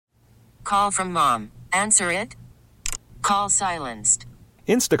Call from mom. Answer it. Call silenced.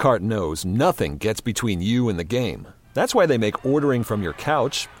 Instacart knows nothing gets between you and the game. That's why they make ordering from your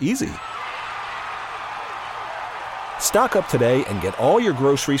couch easy. Stock up today and get all your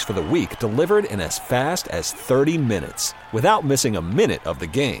groceries for the week delivered in as fast as 30 minutes without missing a minute of the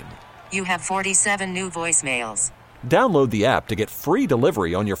game. You have 47 new voicemails. Download the app to get free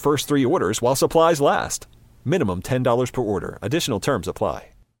delivery on your first 3 orders while supplies last. Minimum $10 per order. Additional terms apply.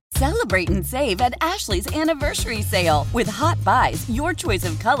 Celebrate and save at Ashley's Anniversary Sale. With Hot Buys, your choice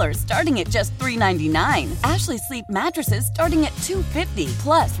of colors starting at just $3.99. Ashley Sleep mattresses starting at $2.50.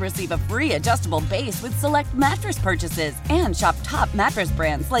 Plus, receive a free adjustable base with select mattress purchases. And shop top mattress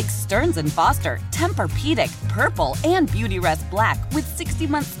brands like Stearns & Foster, Tempur-Pedic, Purple, and Beautyrest Black with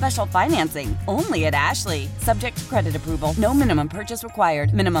 60-month special financing. Only at Ashley. Subject to credit approval. No minimum purchase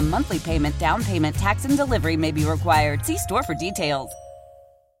required. Minimum monthly payment, down payment, tax, and delivery may be required. See store for details.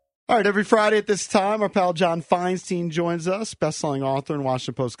 All right, every Friday at this time, our pal John Feinstein joins us, best-selling author and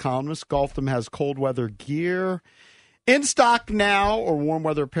Washington Post columnist. Golfdom has cold weather gear in stock now, or warm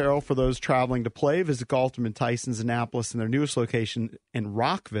weather apparel for those traveling to play. Visit Golfdom in Tysons, Annapolis, and their newest location in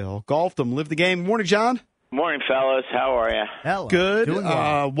Rockville. Golfdom, live the game. Morning, John. Morning, fellas. How are you? Hello. Good.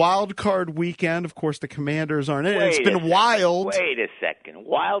 Wild card weekend. Of course, the Commanders aren't in it. It's been wild. Wait a second.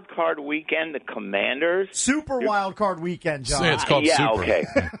 Wild card weekend, the Commanders? Super wild card weekend, John. It's called Super. Okay.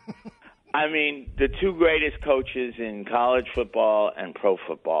 I mean, the two greatest coaches in college football and pro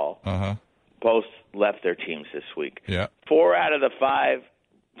football both left their teams this week. Yeah. 4 out of the 5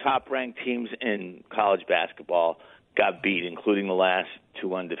 top-ranked teams in college basketball got beat, including the last 2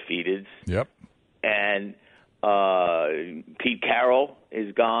 undefeateds. Yep. And Pete Carroll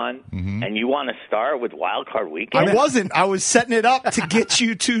is gone, and you want to start with Wild Card Weekend? I wasn't. I was setting it up to get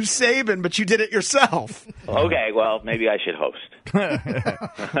you to Saban, but you did it yourself. Okay, well, maybe I should host.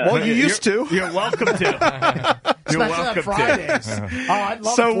 Well, you used to. You're welcome to. You're welcome on Fridays. I'd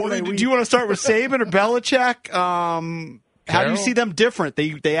love so, do you want to start with Saban or Belichick? How do you see them different?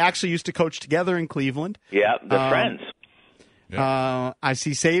 They actually used to coach together in Cleveland. Yeah, they're friends. I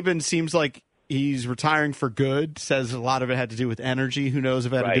see Saban seems like he's retiring for good. Says a lot of it had to do with energy. Who knows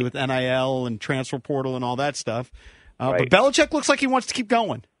if it had to do with NIL and transfer portal and all that stuff. But Belichick looks like he wants to keep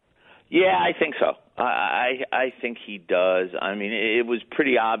going. Yeah, I think so. I think he does. I mean, it was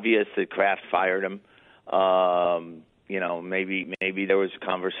pretty obvious that Kraft fired him. Maybe there was a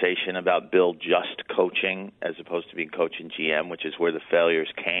conversation about Bill just coaching as opposed to being coach and GM, which is where the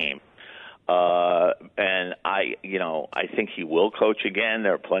failures came. And I think he will coach again.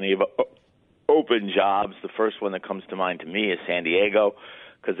 There are plenty of open jobs. The first one that comes to mind to me is San Diego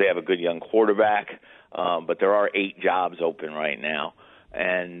because they have a good young quarterback. But there are 8 jobs open right now.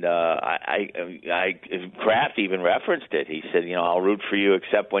 And Kraft even referenced it. He said, I'll root for you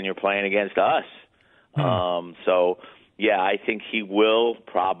except when you're playing against us. I think he will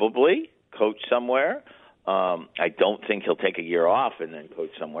probably coach somewhere. I don't think he'll take a year off and then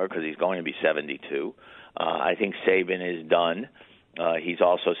coach somewhere because he's going to be 72. I think Saban is done. He's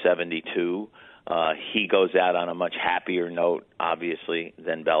also 72. He goes out on a much happier note, obviously,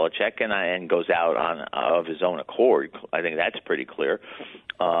 than Belichick, and goes out of his own accord. I think that's pretty clear.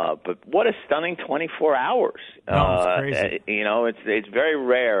 But what a stunning 24 hours! It's crazy. It's very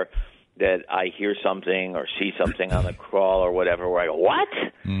rare that I hear something or see something on the crawl or whatever where I go, what?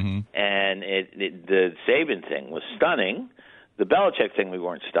 Mm-hmm. And the Saban thing was stunning. The Belichick thing, we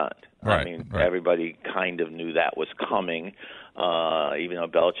weren't stunned. Right, Everybody kind of knew that was coming, even though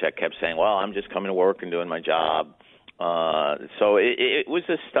Belichick kept saying, well, I'm just coming to work and doing my job. So it was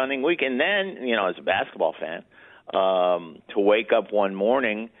a stunning week. And then, as a basketball fan, to wake up one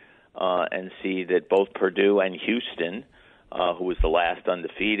morning and see that both Purdue and Houston, who was the last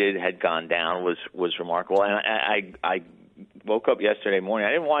undefeated, had gone down was remarkable. And I woke up yesterday morning.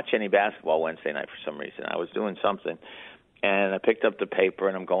 I didn't watch any basketball Wednesday night for some reason. I was doing something. And I picked up the paper,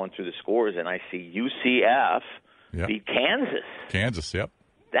 and I'm going through the scores, and I see UCF beat Kansas. Kansas, yep.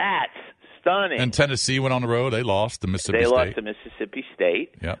 That's stunning. And Tennessee went on the road. They lost to Mississippi State. They lost to Mississippi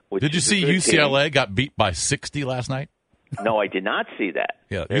State. Yep. Did you see UCLA got beat by 60 last night? No, I did not see that.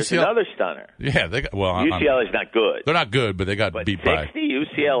 Yeah, There's another stunner. Yeah, UCLA's not good. They're not good, but they got beat 60 by 60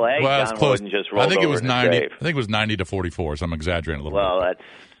 UCLA. Well, John it's close. Wooden just rolled I think it was over in 90. his grave. I think it was 90-44. So I'm exaggerating a little bit. Well, that's.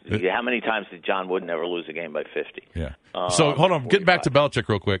 How many times did John Wooden ever lose a game by 50? Yeah. So, hold on. 45. Getting back to Belichick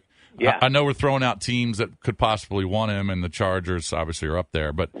real quick. Yeah. I know we're throwing out teams that could possibly want him, and the Chargers obviously are up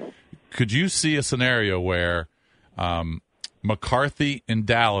there. But could you see a scenario where McCarthy in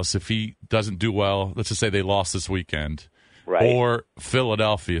Dallas, if he doesn't do well, let's just say they lost this weekend, right. Or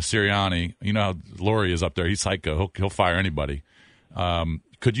Philadelphia, Sirianni, how Lurie is up there. He's psycho. He'll fire anybody.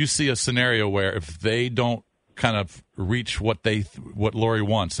 could you see a scenario where if they don't kind of reach what Laurie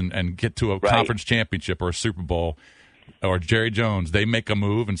wants and get to a conference championship or a Super Bowl, or Jerry Jones, they make a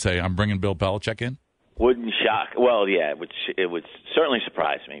move and say, I'm bringing Bill Belichick in? Wouldn't shock. Well, yeah, it would certainly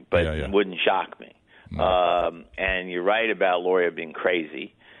surprise me, but it wouldn't shock me. No. And you're right about Laurie being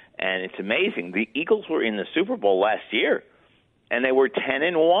crazy. And it's amazing. The Eagles were in the Super Bowl last year, and they were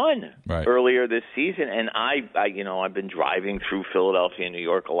 10-1 earlier this season. And I've been driving through Philadelphia and New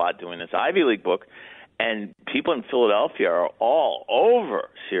York a lot doing this Ivy League book, and people in Philadelphia are all over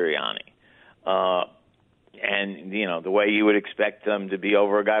Sirianni. And, the way you would expect them to be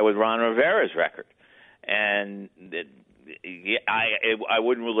over a guy with Ron Rivera's record. And I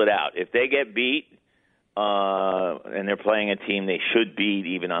wouldn't rule it out. If they get beat and they're playing a team they should beat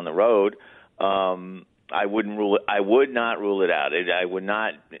even on the road, I would not rule it out. It would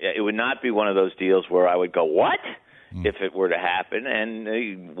not be one of those deals where I would go, what? If it were to happen.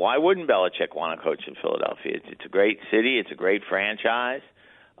 And why wouldn't Belichick want to coach in Philadelphia? It's a great city. It's a great franchise.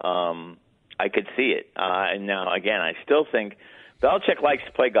 I could see it. And now, again, I still think Belichick likes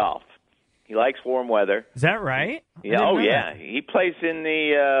to play golf. He likes warm weather. Is that right? Yeah. Oh, yeah. He plays in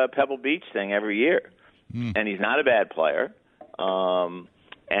the Pebble Beach thing every year, and he's not a bad player.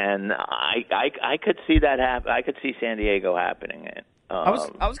 And I could see that happen. I could see San Diego happening. I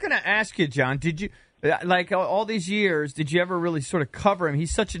was going to ask you, John. Did you all these years? Did you ever really sort of cover him?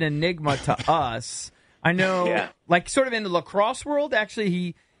 He's such an enigma to us. I know, sort of in the lacrosse world.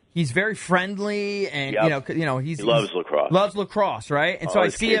 Actually, He's very friendly, and he loves lacrosse. Loves lacrosse, right? And so I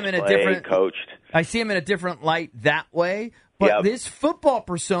see him in a different coached. I see him in a different light that way. But this football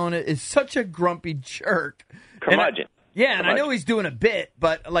persona is such a grumpy jerk. Curmudgeon. And I know he's doing a bit,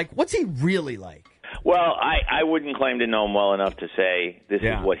 but what's he really like? Well, I wouldn't claim to know him well enough to say this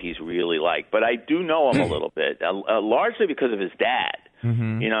is what he's really like, but I do know him a little bit, largely because of his dad.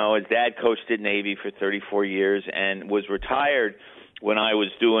 Mm-hmm. His dad coached at Navy for 34 years and was retired when I was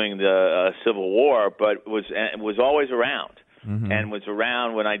doing the Civil War, but was always around, and was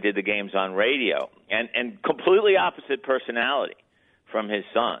around when I did the games on radio, and completely opposite personality from his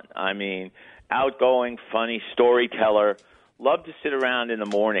son. I mean, outgoing, funny, storyteller, loved to sit around in the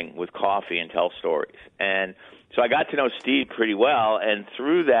morning with coffee and tell stories. And so I got to know Steve pretty well, and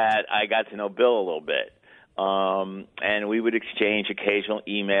through that I got to know Bill a little bit. And we would exchange occasional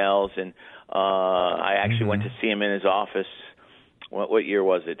emails, and I actually went to see him in his office. What year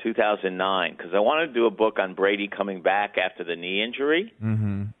was it? 2009, because I wanted to do a book on Brady coming back after the knee injury.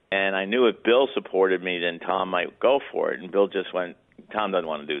 Mm-hmm. And I knew if Bill supported me, then Tom might go for it. And Bill just went, Tom doesn't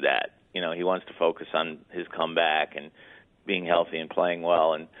want to do that. He wants to focus on his comeback and being healthy and playing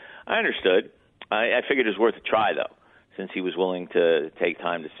well. And I understood. I figured it was worth a try, though, since he was willing to take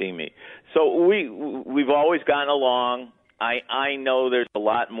time to see me. So we've always gotten along. I know there's a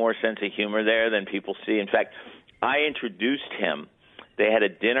lot more sense of humor there than people see. In fact, I introduced him. They had a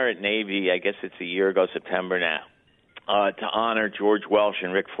dinner at Navy, I guess it's a year ago, September now, to honor George Welsh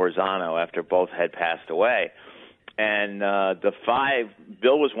and Rick Forzano after both had passed away. And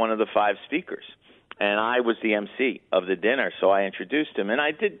Bill was one of the 5 speakers, and I was the MC of the dinner, so I introduced him. And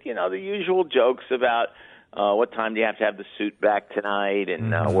I did, the usual jokes about what time do you have to have the suit back tonight,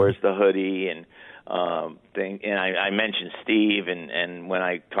 and where's the hoodie, and and I mentioned Steve, and when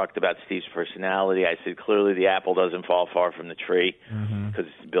I talked about Steve's personality, I said clearly the apple doesn't fall far from the tree because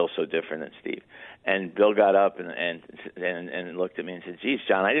Bill's so different than Steve. And Bill got up and looked at me and said, "Geez,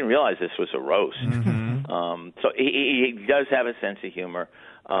 John, I didn't realize this was a roast." So he does have a sense of humor,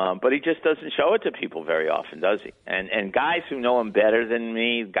 but he just doesn't show it to people very often, does he? And guys who know him better than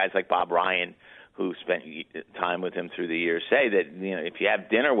me, guys like Bob Ryan, who spent time with him through the years, say that if you have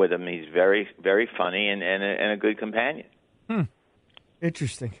dinner with him, he's very, very funny and a good companion.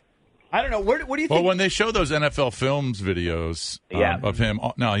 Interesting. I don't know. What do you think? Well, when they show those NFL Films videos of him,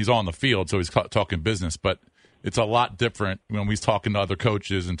 now he's on the field, so he's talking business, but it's a lot different when he's talking to other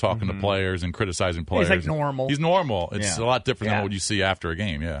coaches and talking to players and criticizing players. He's normal. He's normal. It's a lot different than what you see after a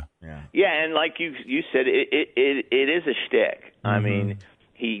game. Yeah, and like you said, it is a shtick. I mean,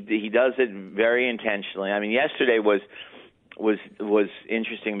 he does it very intentionally. I mean, yesterday was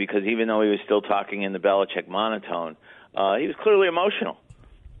interesting because even though he was still talking in the Belichick monotone, he was clearly emotional.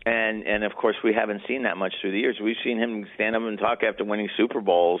 And of course, we haven't seen that much through the years. We've seen him stand up and talk after winning Super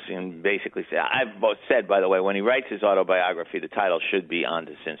Bowls and basically say, I've said, by the way, when he writes his autobiography, the title should be On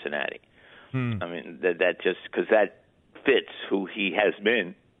to Cincinnati. I mean, that just because that fits who he has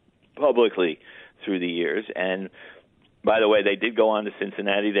been publicly through the years. And by the way, they did go on to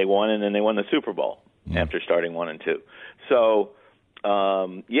Cincinnati. They won, and then they won the Super Bowl after starting 1-2. So,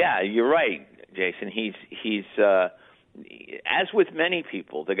 you're right, Jason. He's as with many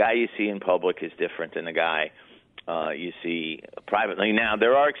people, the guy you see in public is different than the guy you see privately. Now,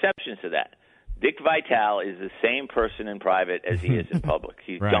 there are exceptions to that. Dick Vitale is the same person in private as he is in public.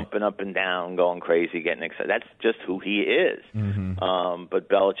 He's right. jumping up and down, going crazy, getting excited. That's just who he is. But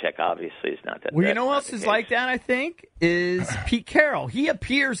Belichick obviously is not that. Well, you know who else is like that, I think, is Pete Carroll. He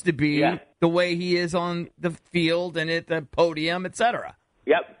appears to be the way he is on the field and at the podium, etc.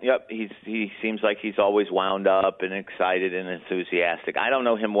 Yep. He seems like he's always wound up and excited and enthusiastic. I don't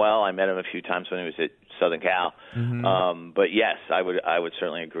know him well. I met him a few times when he was at Southern Cal. But yes, I would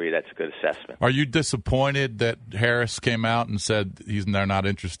certainly agree that's a good assessment. Are you disappointed that Harris came out and said they're not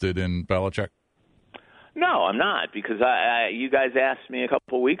interested in Belichick? No, I'm not, because you guys asked me a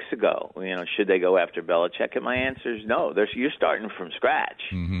couple of weeks ago, should they go after Belichick? And my answer is no. You're starting from scratch.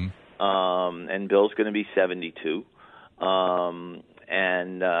 And Bill's going to be 72. So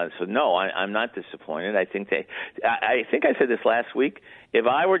no, I'm not disappointed. I think I said this last week. If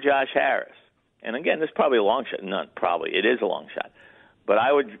I were Josh Harris, and again, this is probably a long shot. Not probably, it is a long shot. But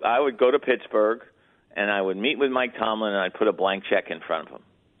I would go to Pittsburgh, and I would meet with Mike Tomlin, and I'd put a blank check in front of him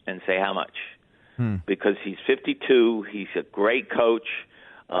and say how much. Because he's 52, he's a great coach.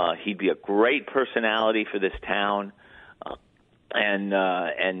 He'd be a great personality for this town. And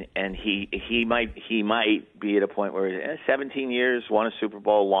he might be at a point where 17 years, won a Super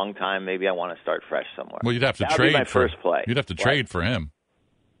Bowl, a long time. Maybe I want to start fresh somewhere. Well, you'd have to trade my first play. You'd have to trade for him.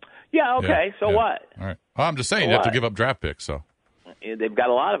 Yeah. Okay. So what? All right. Well, I'm just saying you have to give up draft picks. So they've got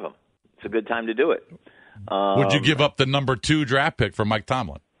a lot of them. It's a good time to do it. Would you give up the number 2 draft pick for Mike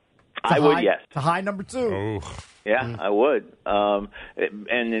Tomlin? I would. Yes. It's a high number 2. Oh. Yeah, I would.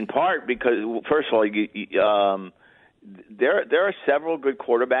 And in part because, first of all, there are several good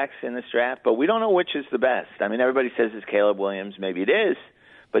quarterbacks in this draft, but we don't know which is the best. I mean, everybody says it's Caleb Williams. Maybe it is,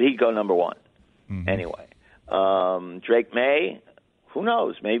 but he'd go number 1 anyway. Drake May, who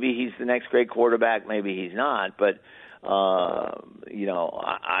knows? Maybe he's the next great quarterback. Maybe he's not. But I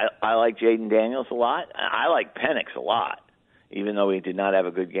like Jaden Daniels a lot. I like Penix a lot, even though he did not have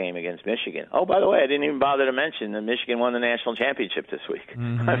a good game against Michigan. Oh, by the way, I didn't even bother to mention that Michigan won the national championship this week. I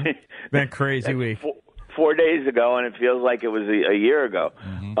mean, been a crazy week. 4 days ago, and it feels like it was a year ago.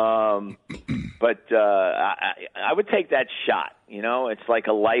 But I would take that shot. It's like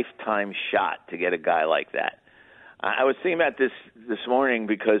a lifetime shot to get a guy like that. I was thinking about this morning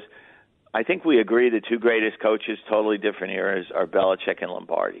because I think we agree the 2 greatest coaches, totally different eras, are Belichick and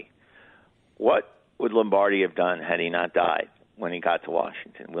Lombardi. What would Lombardi have done had he not died when he got to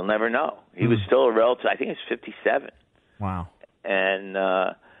Washington? We'll never know. He was still a relative. I think he was 57. Wow. And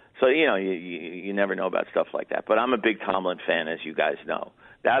so, you never know about stuff like that. But I'm a big Tomlin fan, as you guys know.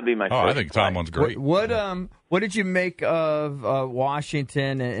 That would be my first I think Tomlin's great. What did you make of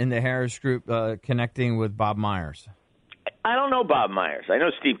Washington and the Harris Group connecting with Bob Myers? I don't know Bob Myers. I know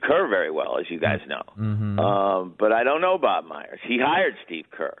Steve Kerr very well, as you guys know. But I don't know Bob Myers. He hired Steve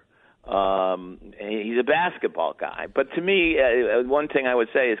Kerr. He's a basketball guy. But to me, one thing I would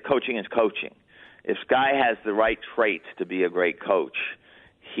say is coaching is coaching. If Guy has the right traits to be a great coach,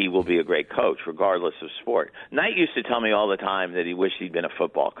 he will be a great coach, regardless of sport. Knight used to tell me all the time that he wished he'd been a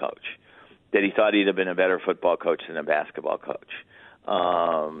football coach, that he thought he'd have been a better football coach than a basketball coach.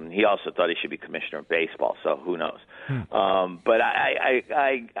 He also thought he should be commissioner of baseball, so who knows. But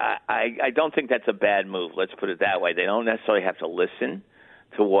I don't think that's a bad move. Let's put it that way. They don't necessarily have to listen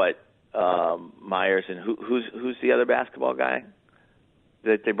to what Myers and who's the other basketball guy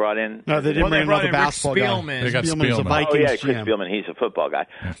that they brought in? No, they didn't bring another basketball guy. They got Spielman's a Spielman. Vikings Chris GM. Spielman. He's a football guy.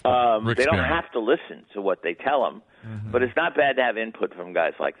 They don't have to listen to what they tell them, but it's not bad to have input from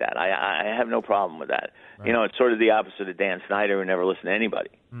guys like that. I have no problem with that. Right. It's sort of the opposite of Dan Snyder, who never listened to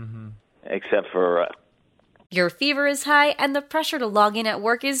anybody, except for... Your fever is high and the pressure to log in at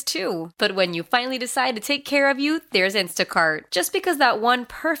work is too. But when you finally decide to take care of you, there's Instacart. Just because that one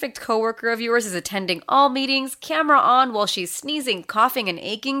perfect coworker of yours is attending all meetings, camera on while she's sneezing, coughing, and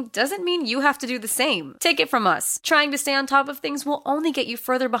aching, doesn't mean you have to do the same. Take it from us. Trying to stay on top of things will only get you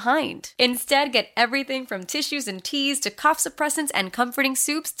further behind. Instead, get everything from tissues and teas to cough suppressants and comforting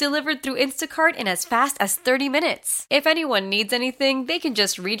soups delivered through Instacart in as fast as 30 minutes. If anyone needs anything, they can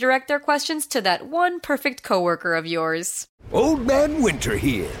just redirect their questions to that one perfect coworker of yours. Old Man Winter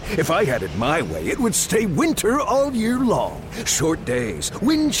here. If I had it my way, it would stay winter all year long. Short days,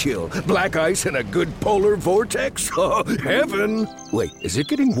 wind chill, black ice, and a good polar vortex. Oh, heaven. Wait, is it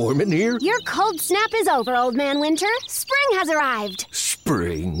getting warm in here? Your cold snap is over, Old Man Winter. Spring has arrived. Spring?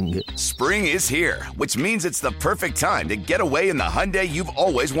 Spring. Spring is here, which means it's the perfect time to get away in the Hyundai you've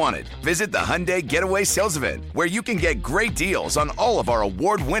always wanted. Visit the Hyundai Getaway Sales Event, where you can get great deals on all of our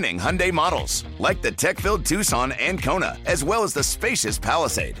award-winning Hyundai models, like the tech-filled Tucson and Kona, as well as the spacious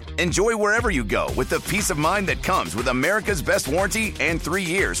Palisade. Enjoy wherever you go with the peace of mind that comes with America's best warranty and 3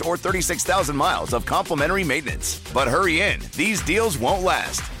 years or 36,000 miles of complimentary maintenance. But hurry in, these deals won't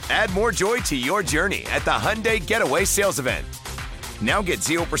last. Add more joy to your journey at the Hyundai Getaway Sales Event. Now get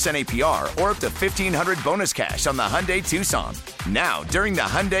 0% APR or up to $1,500 bonus cash on the Hyundai Tucson. Now, during the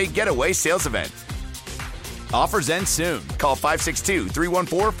Hyundai Getaway Sales Event. Offers end soon. Call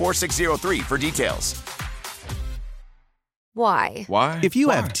 562-314-4603 for details. Why? If you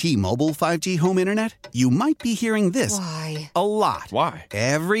have T-Mobile 5G home internet, you might be hearing this a lot. Why?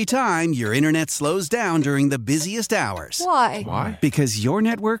 Every time your internet slows down during the busiest hours. Why? Because your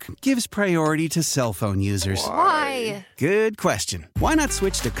network gives priority to cell phone users. Why? Good question. Why not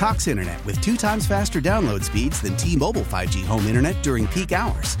switch to Cox Internet with 2 times faster download speeds than T-Mobile 5G home internet during peak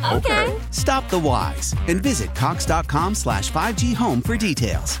hours? Okay. Stop the whys and visit cox.com/5G home for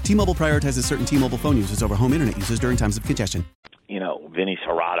details. T-Mobile prioritizes certain T-Mobile phone users over home internet users during times of congestion. You know, Vinny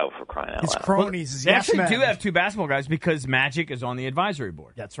Serrato, for crying out loud. His cronies. His They yes actually men. do have 2 basketball guys because Magic is on the advisory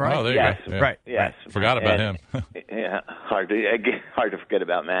board. That's right. Oh, there Yes. you go. Yeah. Right. Yes. Forgot about him. Yeah, hard to forget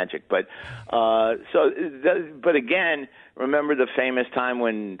about Magic. But but again, remember the famous time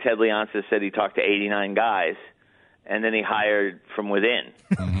when Ted Leonsis said he talked to 89 guys, and then he hired from within.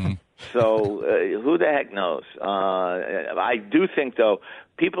 Mm-hmm. So who the heck knows? I do think, though,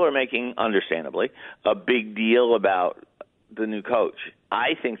 people are making, understandably, a big deal about the new coach.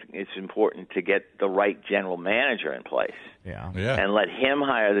 I think it's important to get the right general manager in place. Yeah. And let him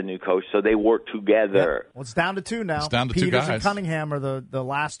hire the new coach so they work together. Well, it's down to 2 now. It's down to 2 Peters and guys. Cunningham are the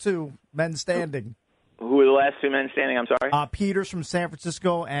last 2 men standing. Who are the last 2 men standing? I'm sorry? Peters from San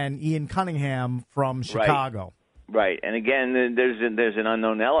Francisco and Ian Cunningham from Chicago. Right. And again, there's an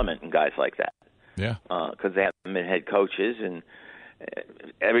unknown element in guys like that. Yeah. Because they haven't been head coaches, and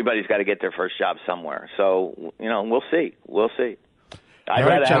everybody's got to get their first job somewhere. So, we'll see. I'd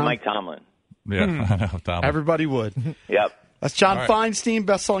rather have Mike Tomlin. Yeah, I know, Tomlin. Everybody would. Yep. That's John All right. Feinstein,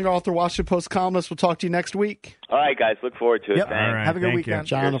 best-selling author, Washington Post columnist. We'll talk to you next week. All right, guys. Look forward to it. Yep. Thanks. All right. Have a good Thank weekend.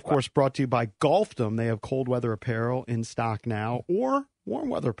 John, of course, brought to you by Golfdom. They have cold weather apparel in stock now, or warm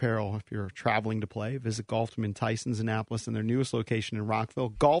weather apparel if you're traveling to play. Visit Golfdom in Tysons, Annapolis, and their newest location in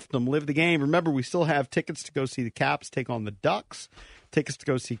Rockville. Golfdom, live the game. Remember, we still have tickets to go see the Caps take on the Ducks. Tickets to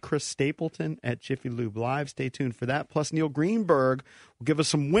go see Chris Stapleton at Jiffy Lube Live. Stay tuned for that. Plus, Neil Greenberg will give us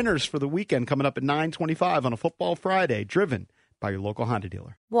some winners for the weekend coming up at 9:25 on a Football Friday, driven by your local Honda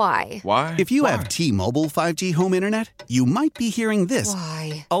dealer. Why? If you have T-Mobile 5G home internet, you might be hearing this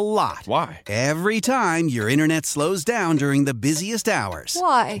a lot. Every time your internet slows down during the busiest hours.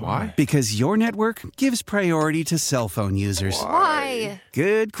 Why? Because your network gives priority to cell phone users. Why?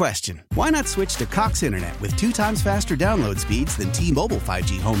 Good question. Why not switch to Cox Internet with 2 times faster download speeds than T-Mobile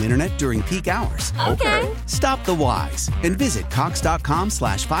 5G home internet during peak hours? Okay. Stop the whys and visit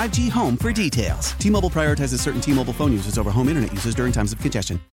cox.com/5G home for details. T-Mobile prioritizes certain T-Mobile phone users over home internet users during times of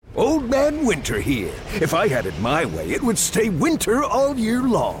congestion. Old Man Winter here. If I had it my way, it would stay winter all year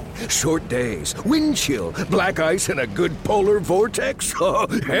long. Short days, wind chill, black ice, and a good polar vortex. Oh,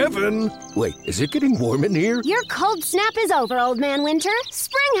 heaven. Wait, is it getting warm in here? Your cold snap is over, Old Man Winter.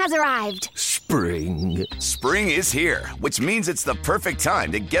 Spring has arrived. Spring. Spring is here, which means it's the perfect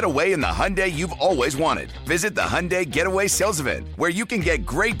time to get away in the Hyundai you've always wanted. Visit the Hyundai Getaway Sales Event, where you can get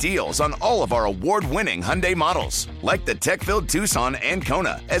great deals on all of our award-winning Hyundai models, like the tech-filled Tucson and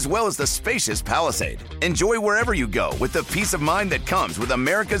Kona, as well as the spacious Palisade. Enjoy wherever you go with the peace of mind that comes with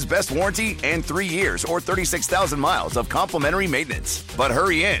America's best warranty and 3 years or 36,000 miles of complimentary maintenance. But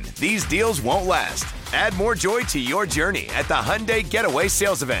hurry in, these deals won't last. Add more joy to your journey at the Hyundai Getaway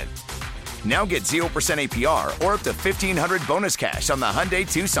Sales Event. Now get 0% APR or up to $1,500 bonus cash on the Hyundai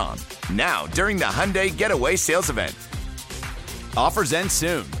Tucson. Now, during the Hyundai Getaway Sales Event. Offers end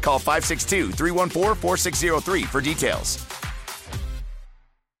soon. Call 562-314-4603 for details.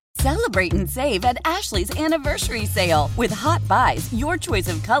 Celebrate and save at Ashley's Anniversary Sale. With Hot Buys, your choice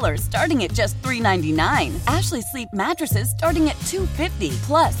of colors starting at just $3.99. Ashley Sleep mattresses starting at $2.50.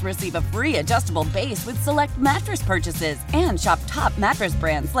 Plus, receive a free adjustable base with select mattress purchases. And shop top mattress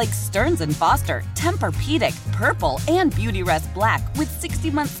brands like Stearns & Foster, Tempur-Pedic, Purple, and Beautyrest Black with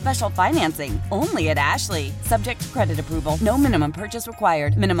 60-month special financing. Only at Ashley. Subject to credit approval. No minimum purchase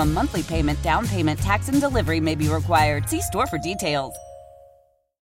required. Minimum monthly payment, down payment, tax, and delivery may be required. See store for details.